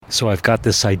So I've got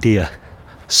this idea.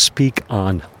 Speak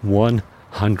on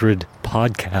 100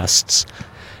 podcasts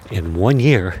in 1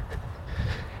 year,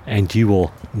 and you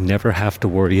will never have to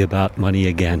worry about money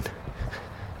again.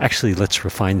 Actually, let's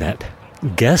refine that.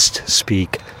 Guest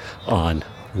speak on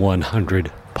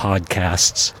 100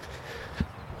 podcasts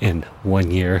in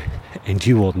 1 year, and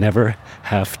you will never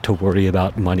have to worry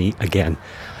about money again.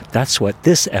 That's what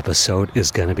this episode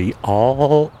is going to be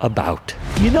all about.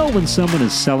 You know when someone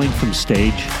is selling from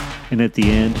stage and at the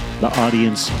end the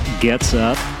audience gets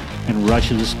up and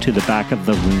rushes to the back of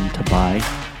the room to buy?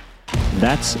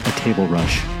 That's a table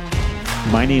rush.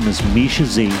 My name is Misha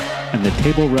Z, and the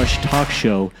Table Rush Talk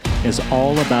Show is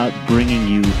all about bringing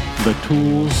you the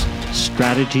tools,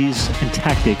 strategies, and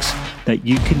tactics that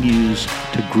you can use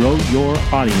to grow your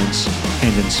audience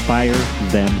and inspire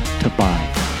them to buy.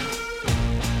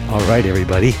 All right,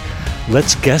 everybody,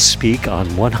 let's guest speak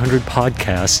on 100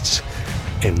 podcasts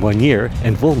in 1 year,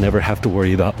 and we'll never have to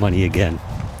worry about money again.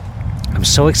 I'm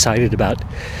so excited about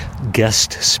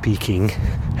guest speaking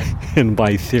and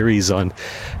my theories on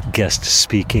guest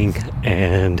speaking.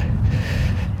 And,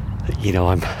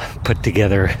 I'm put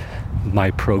together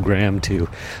my program to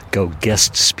go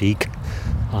guest speak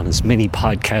on as many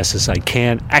podcasts as I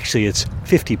can. Actually, it's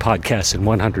 50 podcasts in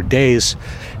 100 days,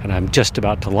 and I'm just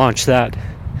about to launch that.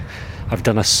 I've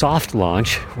done a soft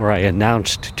launch where I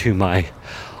announced to my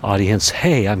audience,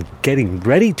 hey, I'm getting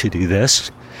ready to do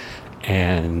this.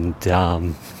 And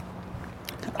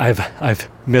I've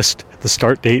missed the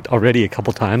start date already a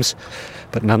couple times,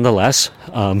 but nonetheless,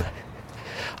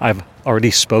 I've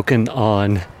already spoken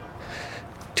on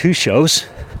 2 shows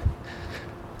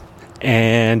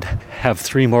and have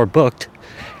 3 more booked,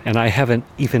 and I haven't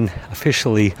even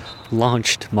officially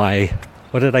launched my,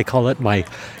 what did I call it? My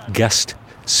guest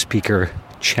speaker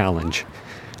challenge.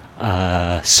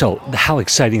 So how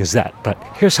exciting is that? But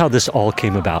here's how this all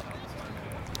came about.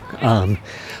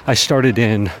 I started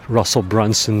in Russell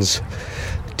Brunson's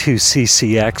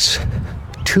 2CCX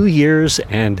 2 years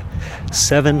and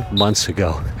 7 months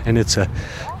ago, and it's a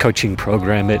coaching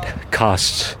program. It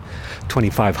costs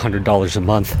 $2,500 a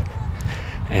month,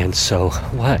 and so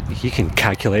you can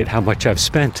calculate how much I've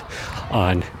spent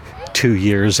on 2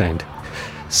 years and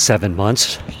 7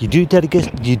 months. You do get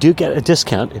a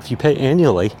discount if you pay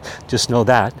annually, just know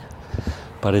that.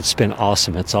 But it's been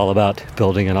awesome. It's all about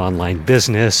building an online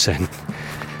business and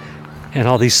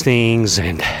all these things,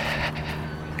 and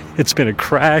it's been a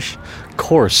crash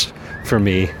course for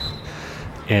me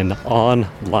in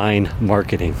online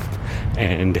marketing.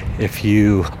 And if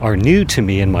you are new to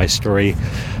me and my story,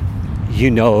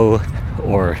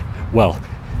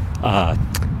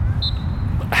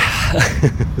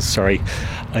 sorry,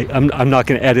 I'm not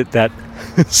going to edit that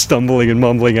stumbling and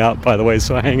mumbling out, by the way,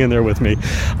 so hang in there with me.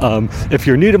 If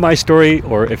you're new to my story,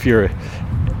 or if you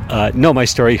know my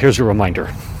story, here's a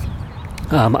reminder.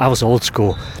 I was old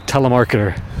school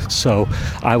telemarketer, so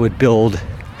I would build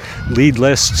lead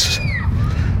lists,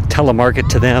 telemarket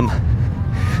to them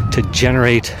to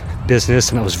generate business,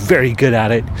 and I was very good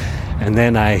at it. And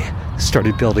then I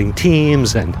started building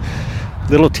teams and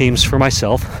little teams for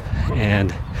myself,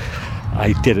 and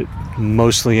I did it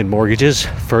mostly in mortgages.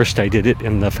 First, I did it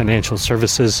in the financial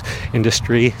services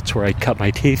industry. It's where I cut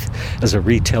my teeth as a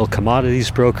retail commodities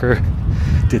broker.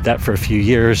 Did that for a few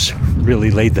years,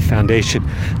 really laid the foundation.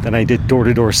 Then I did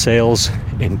door-to-door sales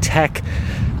in tech,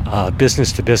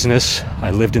 business to business.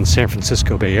 I lived in San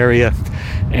Francisco Bay Area,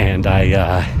 and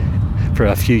I, for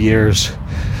a few years,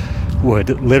 would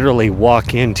literally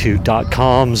walk into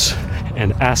 .coms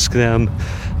and ask them,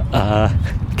 I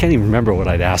can't even remember what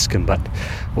I'd ask them, but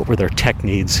what were their tech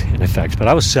needs in effect. But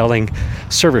I was selling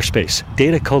server space,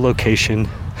 data co-location,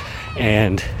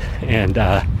 and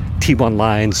T1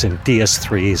 lines and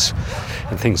DS3s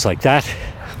and things like that,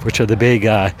 which are the big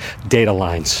data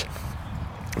lines.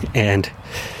 And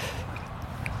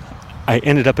I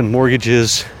ended up in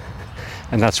mortgages,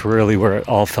 and that's really where it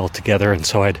all fell together. And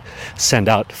so I'd send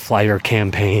out flyer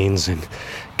campaigns and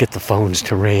get the phones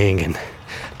to ring and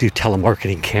do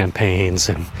telemarketing campaigns.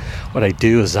 And what I'd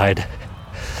do is I'd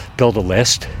build a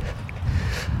list.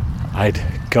 I'd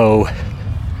go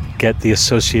get the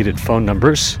associated phone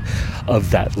numbers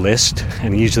of that list,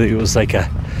 and usually it was like a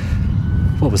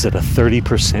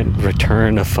 30%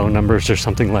 return of phone numbers or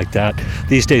something like that.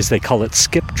 These days they call it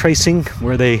skip tracing,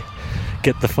 where they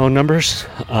get the phone numbers.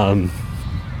 I'm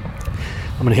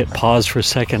gonna hit pause for a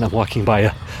second. I'm walking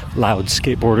by loud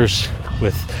skateboarders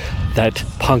with that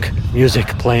punk music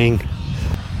playing.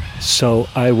 So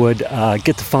I would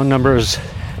get the phone numbers,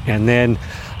 and then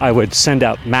I would send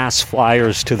out mass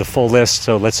flyers to the full list.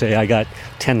 So let's say I got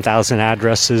 10,000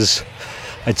 addresses.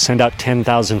 I'd send out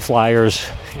 10,000 flyers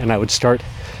and I would start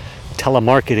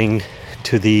telemarketing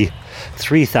to the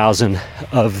 3,000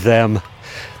 of them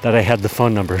that I had the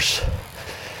phone numbers.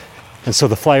 And so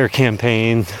the flyer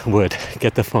campaign would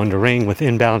get the phone to ring with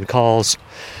inbound calls,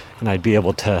 and I'd be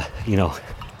able to,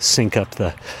 sync up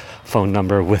the phone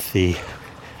number with the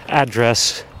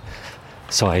address,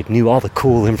 so I knew all the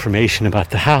cool information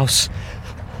about the house.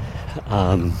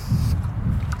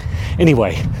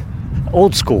 Anyway,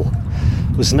 old school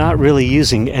was not really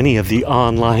using any of the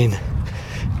online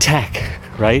tech,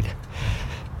 right?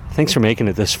 Thanks for making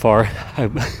it this far. I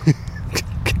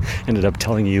ended up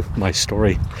telling you my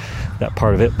story, that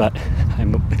part of it, but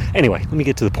anyway, let me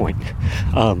get to the point.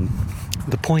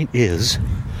 The point is,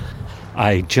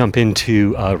 I jump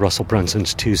into Russell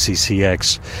Brunson's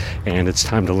 2CCX, and it's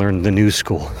time to learn the new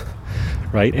school,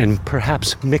 right? And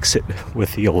perhaps mix it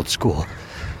with the old school.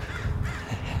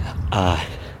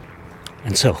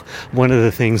 And so one of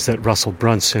the things that Russell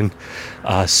Brunson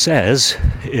says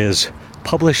is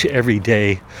publish every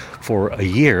day for a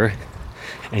year,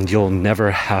 and you'll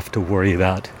never have to worry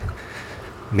about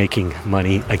making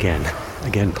money again.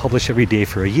 Again, publish every day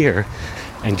for a year,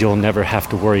 and you'll never have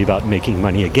to worry about making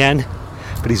money again.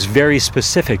 But he's very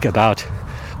specific about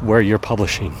where you're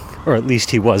publishing, or at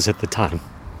least he was at the time.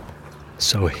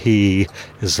 So he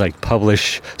is like,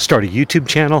 start a YouTube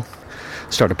channel,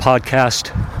 start a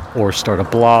podcast, or start a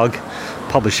blog,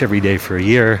 publish every day for a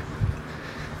year,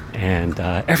 and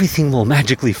everything will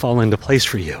magically fall into place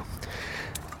for you.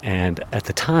 And at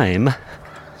the time,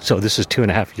 so this is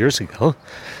 2.5 years ago,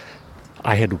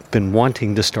 I had been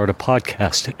wanting to start a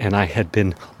podcast, and I had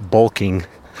been bulking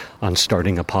on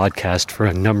starting a podcast for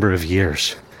a number of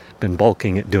years. Been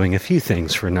bulking at doing a few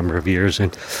things for a number of years,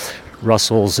 and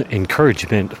Russell's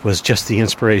encouragement was just the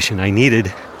inspiration I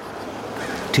needed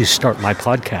to start my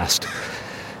podcast.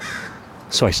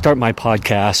 So I start my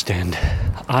podcast, and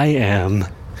I am,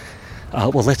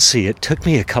 let's see, it took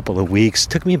me a couple of weeks,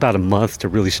 took me about a month to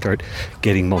really start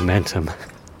getting momentum,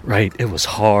 right? It was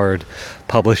hard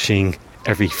publishing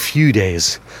every few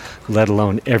days, let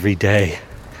alone every day.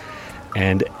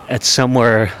 And at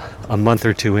somewhere a month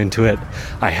or two into it,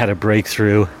 I had a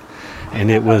breakthrough,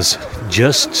 and it was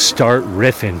just start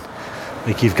riffing.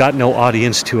 Like, you've got no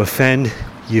audience to offend,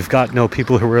 you've got no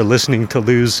people who are listening to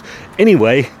lose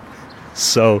anyway,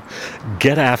 so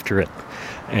get after it.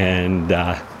 And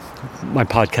my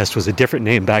podcast was a different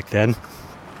name back then.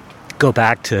 Go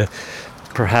back to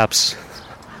perhaps,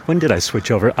 when did I switch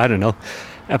over? I don't know,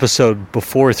 episode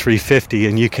before 350,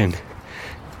 and you can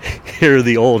hear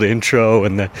the old intro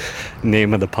and the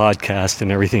name of the podcast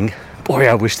and everything. Boy,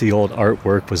 I wish the old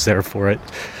artwork was there for it.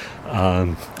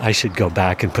 I should go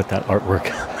back and put that artwork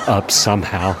up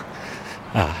somehow.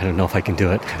 I don't know if I can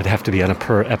do it. It'd have to be on a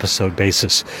per episode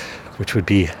basis, which would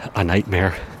be a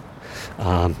nightmare.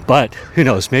 But who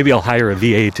knows? Maybe I'll hire a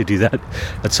VA to do that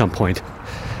at some point.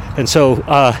 And so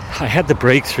I had the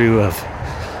breakthrough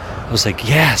I was like,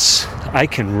 yes, I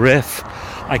can riff.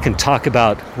 I can talk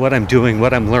about what I'm doing,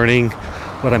 what I'm learning,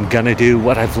 what I'm gonna do,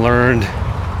 what I've learned,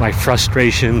 my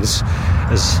frustrations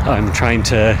as I'm trying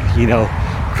to,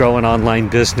 grow an online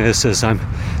business, as I'm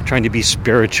trying to be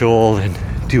spiritual and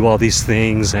do all these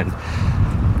things, and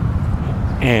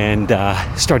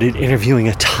started interviewing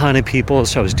a ton of people.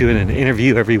 So I was doing an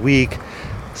interview every week.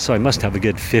 So I must have a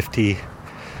good 50,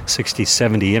 60,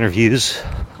 70 interviews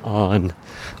on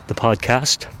the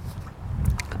podcast.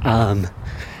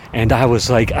 And I was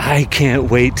like, I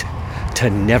can't wait to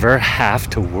never have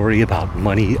to worry about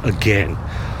money again.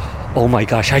 Oh my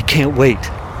gosh, I can't wait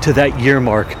to that year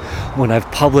mark when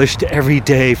I've published every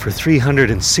day for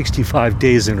 365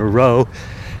 days in a row,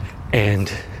 and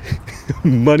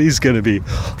money's going to be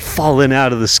falling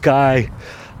out of the sky.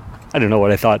 I don't know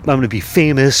what I thought. I'm going to be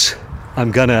famous.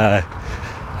 I'm going to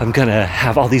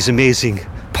have all these amazing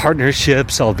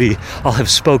partnerships. I'll have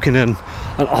spoken on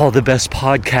all the best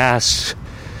podcasts.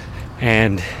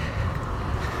 And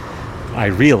I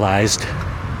realized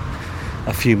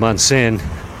a few months in,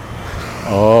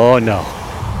 oh no,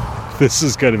 this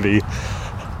is going to be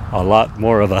a lot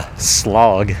more of a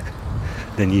slog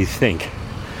than you think.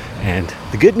 And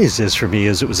the good news is for me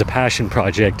is it was a passion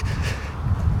project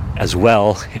as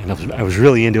well, and I was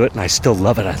really into it, and I still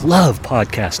love it. I love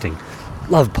podcasting.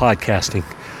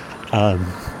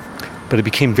 But it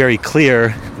became very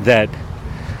clear that,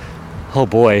 oh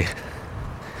boy,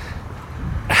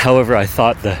 however I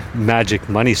thought the magic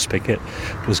money spigot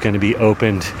was going to be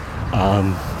opened,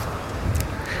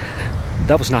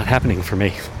 that was not happening for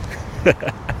me.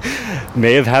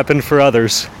 May have happened for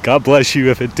others. God bless you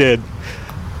if it did.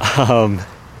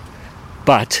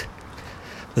 But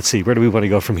let's see, where do we want to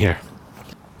go from here?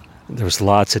 There was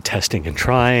lots of testing and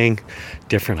trying,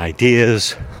 different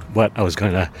ideas, what I was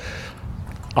going to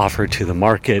offer to the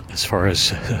market as far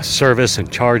as service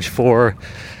and charge for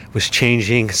was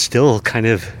changing, still kind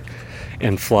of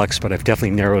in flux, but I've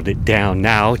definitely narrowed it down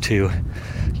now to,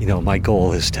 my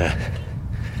goal is to,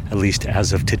 at least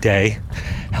as of today,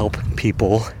 help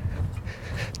people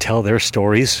tell their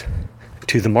stories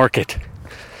to the market.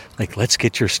 Like, let's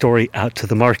get your story out to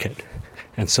the market.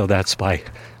 And so that's by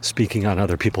speaking on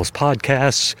other people's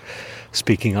podcasts,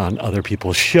 speaking on other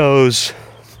people's shows,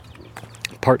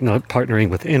 partnering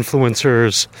with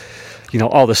influencers,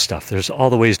 all this stuff. There's all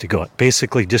the ways to go.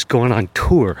 Basically just going on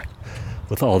tour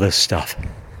with all this stuff.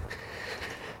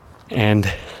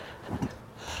 And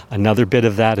another bit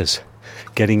of that is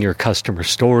getting your customer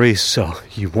stories. So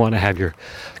you want to have your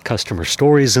customer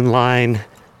stories in line.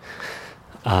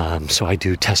 So I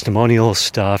do testimonial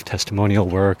stuff, testimonial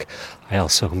work. I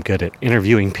also am good at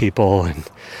interviewing people. And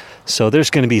so there's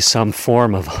going to be some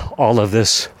form of all of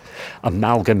this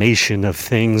amalgamation of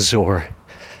things,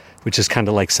 which is kind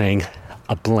of like saying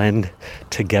a blend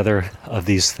together of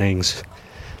these things.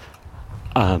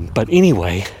 But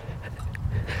anyway,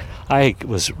 I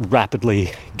was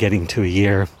rapidly getting to a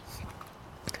year,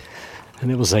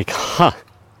 and it was like,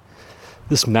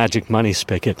 this magic money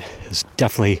spigot is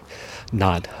definitely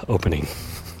not opening.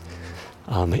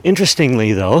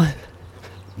 Interestingly, though,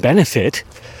 benefit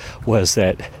was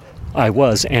that I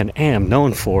was and am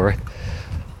known for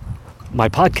my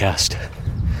podcast,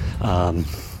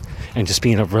 and just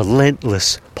being a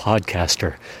relentless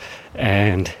podcaster.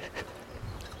 And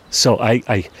so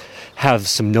I have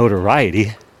some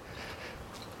notoriety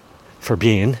for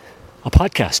being a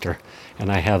podcaster, and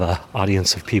I have an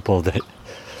audience of people that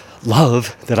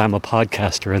love that I'm a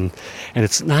podcaster, and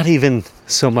it's not even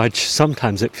so much,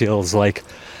 sometimes it feels like,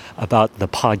 about the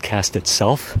podcast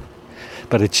itself,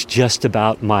 but it's just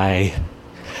about my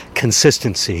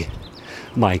consistency,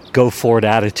 my go-forward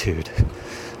attitude,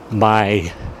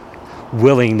 my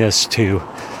willingness to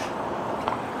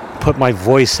put my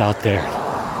voice out there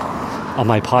on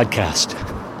my podcast,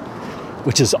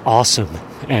 which is awesome.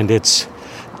 And it's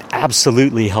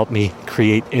absolutely helped me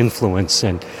create influence.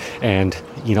 And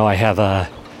I have a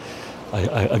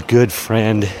good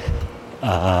friend,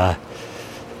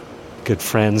 good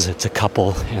friends, it's a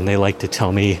couple, and they like to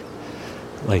tell me,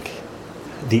 like,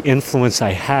 the influence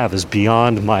I have is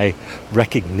beyond my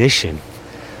recognition.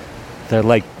 They're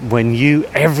like,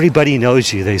 everybody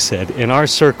knows you, they said. In our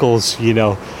circles,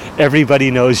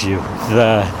 everybody knows you.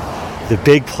 The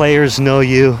big players know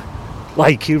you,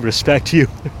 like you, respect you,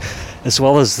 as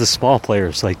well as the small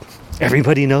players. Like,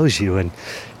 everybody knows you, and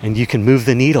you can move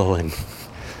the needle, and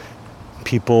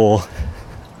people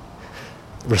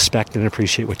respect and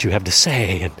appreciate what you have to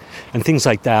say, and things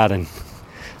like that. And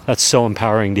that's so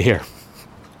empowering to hear.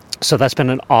 So that's been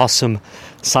an awesome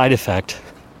side effect.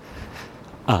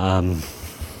 But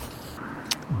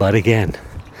again,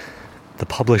 the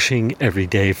publishing every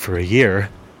day for a year,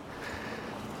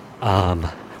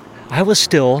 I was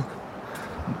still,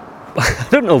 I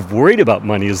don't know if worried about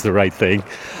money is the right thing.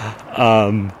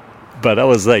 But I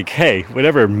was like, hey,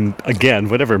 whatever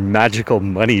magical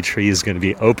money tree is going to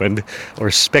be opened or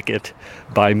spigot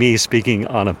by me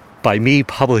by me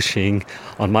publishing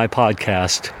on my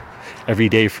podcast every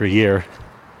day for a year,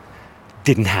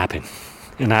 didn't happen.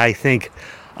 And I think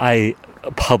I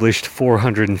published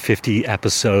 450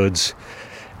 episodes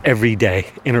every day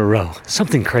in a row.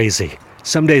 Something crazy.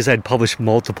 Some days I'd publish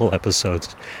multiple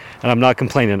episodes. And I'm not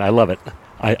complaining. I love it.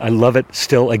 I love it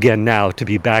still again now to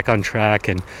be back on track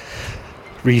and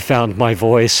refound my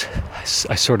voice.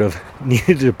 I sort of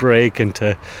needed a break and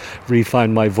to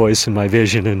refine my voice and my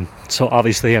vision. And so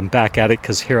obviously I'm back at it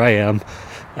because here I am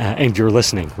and you're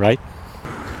listening, right?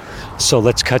 So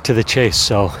let's cut to the chase.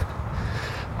 So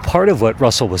part of what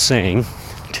Russell was saying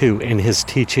too in his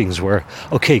teachings were,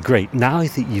 okay, great. Now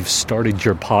that you've started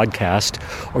your podcast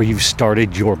or you've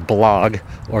started your blog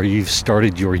or you've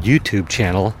started your YouTube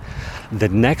channel, the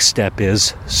next step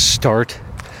is start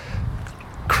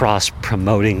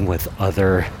cross-promoting with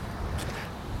other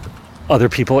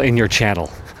people in your channel,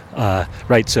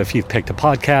 right? So if you've picked a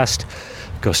podcast,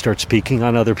 go start speaking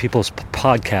on other people's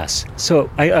podcasts. So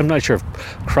I'm not sure if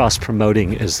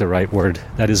cross-promoting is the right word.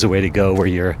 That is a way to go where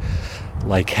you're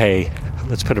like, hey,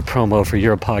 let's put a promo for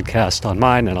your podcast on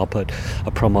mine, and I'll put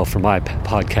a promo for my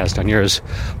podcast on yours.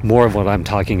 More of what I'm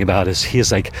talking about is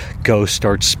he's like, go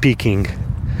start speaking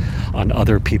on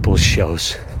other people's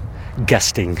shows.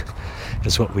 Guesting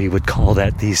is what we would call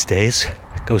that these days.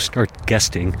 Go start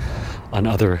guesting on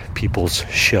other people's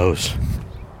shows.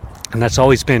 And that's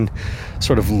always been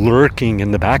sort of lurking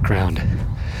in the background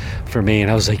for me.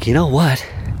 And I was like, you know what?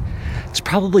 It's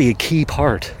probably a key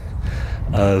part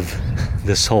of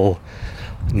this whole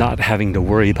not having to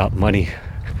worry about money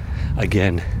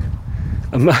again.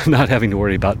 Not having to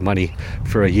worry about money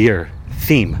for a year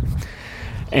theme.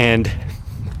 And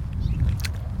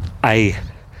I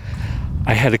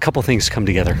had a couple things come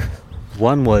together.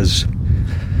 One was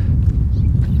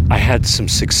I had some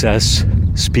success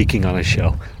speaking on a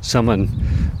show.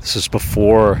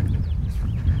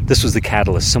 This was the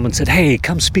catalyst. Someone said, hey,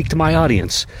 come speak to my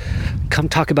audience. Come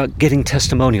talk about getting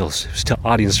testimonials. It was to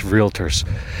audience of realtors.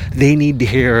 They need to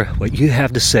hear what you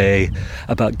have to say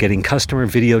about getting customer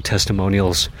video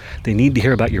testimonials. They need to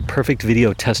hear about your perfect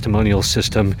video testimonial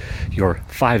system, your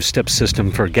 5-step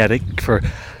system for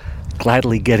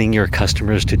gladly getting your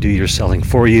customers to do your selling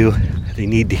for you. They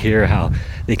need to hear how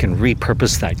they can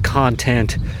repurpose that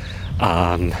content,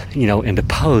 into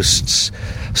posts,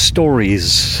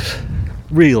 stories,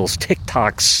 reels,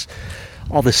 TikToks,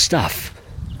 all this stuff.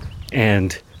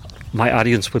 And my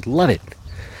audience would love it.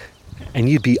 And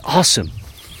you'd be awesome.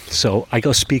 So I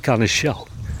go speak on a show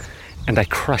and I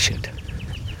crush it.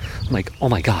 I'm like, oh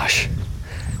my gosh.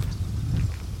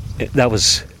 That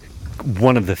was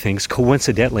one of the things.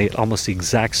 Coincidentally, at almost the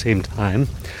exact same time,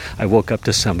 I woke up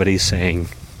to somebody saying,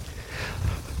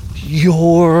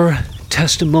 your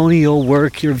testimonial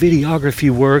work, your videography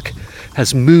work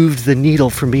has moved the needle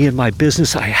for me in my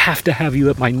business. I have to have you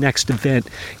at my next event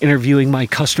interviewing my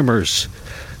customers.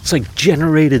 It's like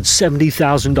generated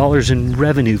 $70,000 in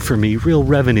revenue for me, real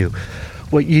revenue.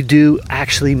 What you do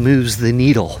actually moves the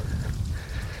needle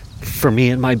for me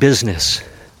and my business.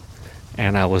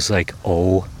 And I was like,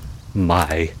 oh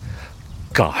my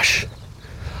gosh,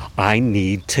 I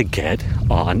need to get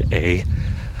on a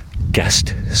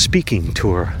guest speaking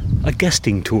tour, a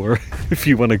guesting tour, if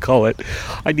you want to call it.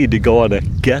 I need to go on a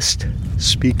guest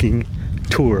speaking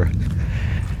tour.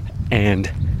 And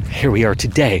here we are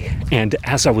today. And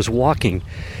as I was walking,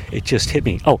 it just hit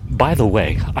me. Oh, by the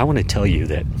way, I want to tell you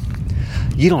that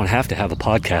you don't have to have a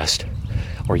podcast,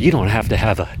 or you don't have to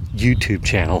have a YouTube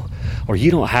channel, or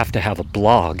you don't have to have a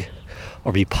blog,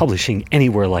 or be publishing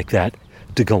anywhere like that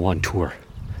to go on tour.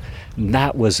 And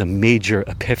that was a major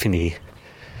epiphany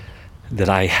that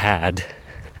I had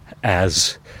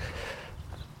as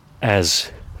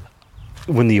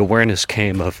when the awareness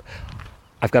came of,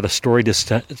 I've got a story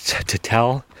to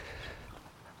tell.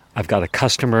 I've got a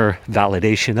customer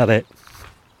validation of it.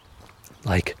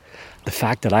 Like, the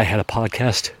fact that I had a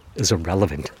podcast is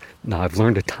irrelevant. Now, I've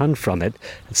learned a ton from it.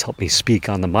 It's helped me speak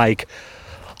on the mic,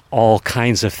 all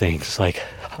kinds of things. Like,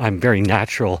 I'm very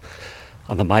natural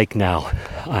on the mic now.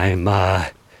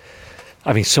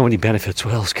 So many benefits.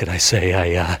 What else could I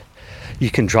say?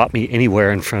 You can drop me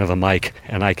anywhere in front of a mic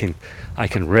and I can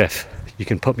riff. You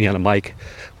can put me on a mic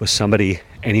with somebody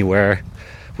anywhere,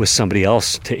 with somebody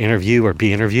else to interview or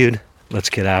be interviewed. Let's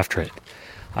get after it.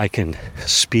 I can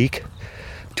speak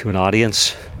to an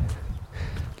audience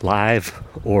live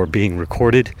or being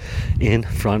recorded in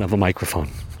front of a microphone.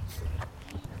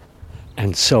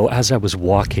 And so as I was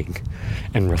walking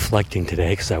and reflecting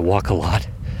today, because I walk a lot,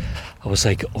 I was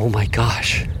like, oh my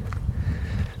gosh,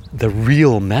 the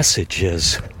real message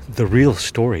is, the real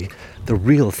story, the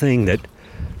real thing that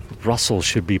Russell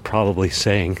should be probably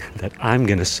saying, that I'm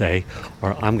going to say,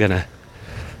 or I'm going to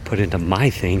put into my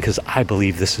thing, because I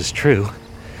believe this is true.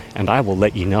 And I will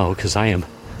let you know, because I am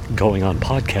going on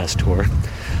podcast tour.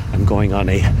 I'm going on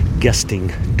a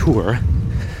guesting tour,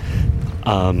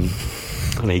 on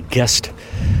a guest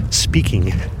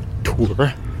speaking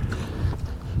tour.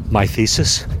 My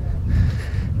thesis,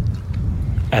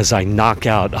 as I knock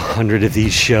out 100 of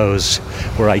these shows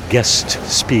where I guest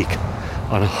speak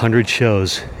on 100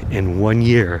 shows in 1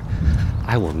 year,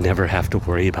 I will never have to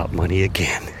worry about money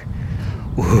again.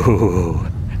 Ooh,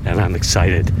 and I'm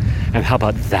excited. And how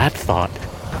about that thought?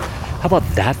 How about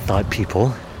that thought,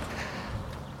 people?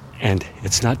 And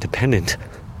it's not dependent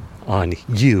on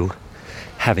you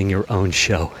having your own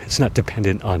show. It's not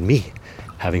dependent on me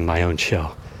having my own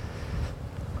show.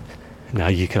 Now,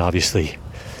 you could obviously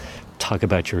talk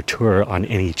about your tour on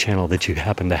any channel that you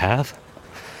happen to have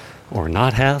or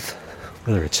not have,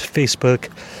 whether it's Facebook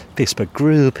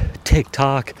group,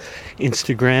 TikTok,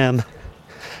 Instagram.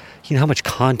 You know how much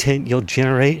content you'll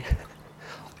generate?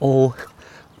 Oh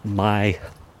my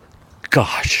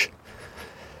gosh.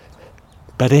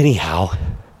 But anyhow,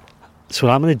 that's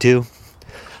what I'm going to do.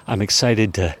 I'm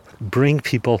excited to bring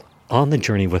people on the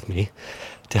journey with me,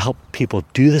 to help people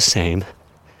do the same.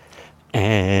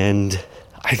 And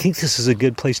I think this is a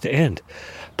good place to end.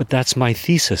 But that's my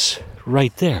thesis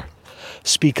right there.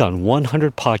 Speak on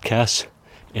 100 podcasts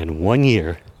in 1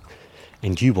 year,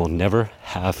 and you will never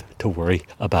have to worry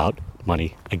about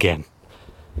money again.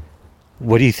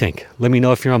 What do you think? Let me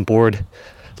know if you're on board.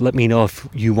 Let me know if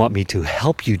you want me to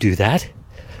help you do that.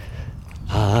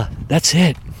 That's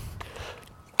it.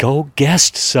 Go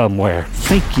guest somewhere.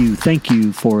 Thank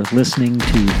you for listening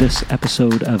to this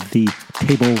episode of the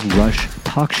Table Rush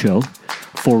Talk Show.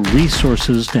 For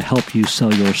resources to help you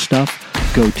sell your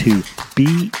stuff, go to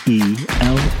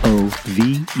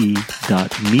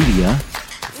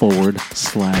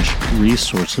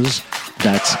belove.media/resources.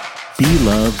 That's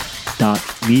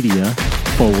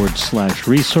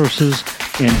belove.media/resources.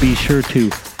 And be sure to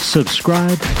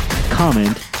subscribe,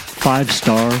 comment,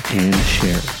 5-star, and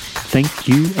share. Thank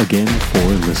you again for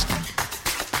listening.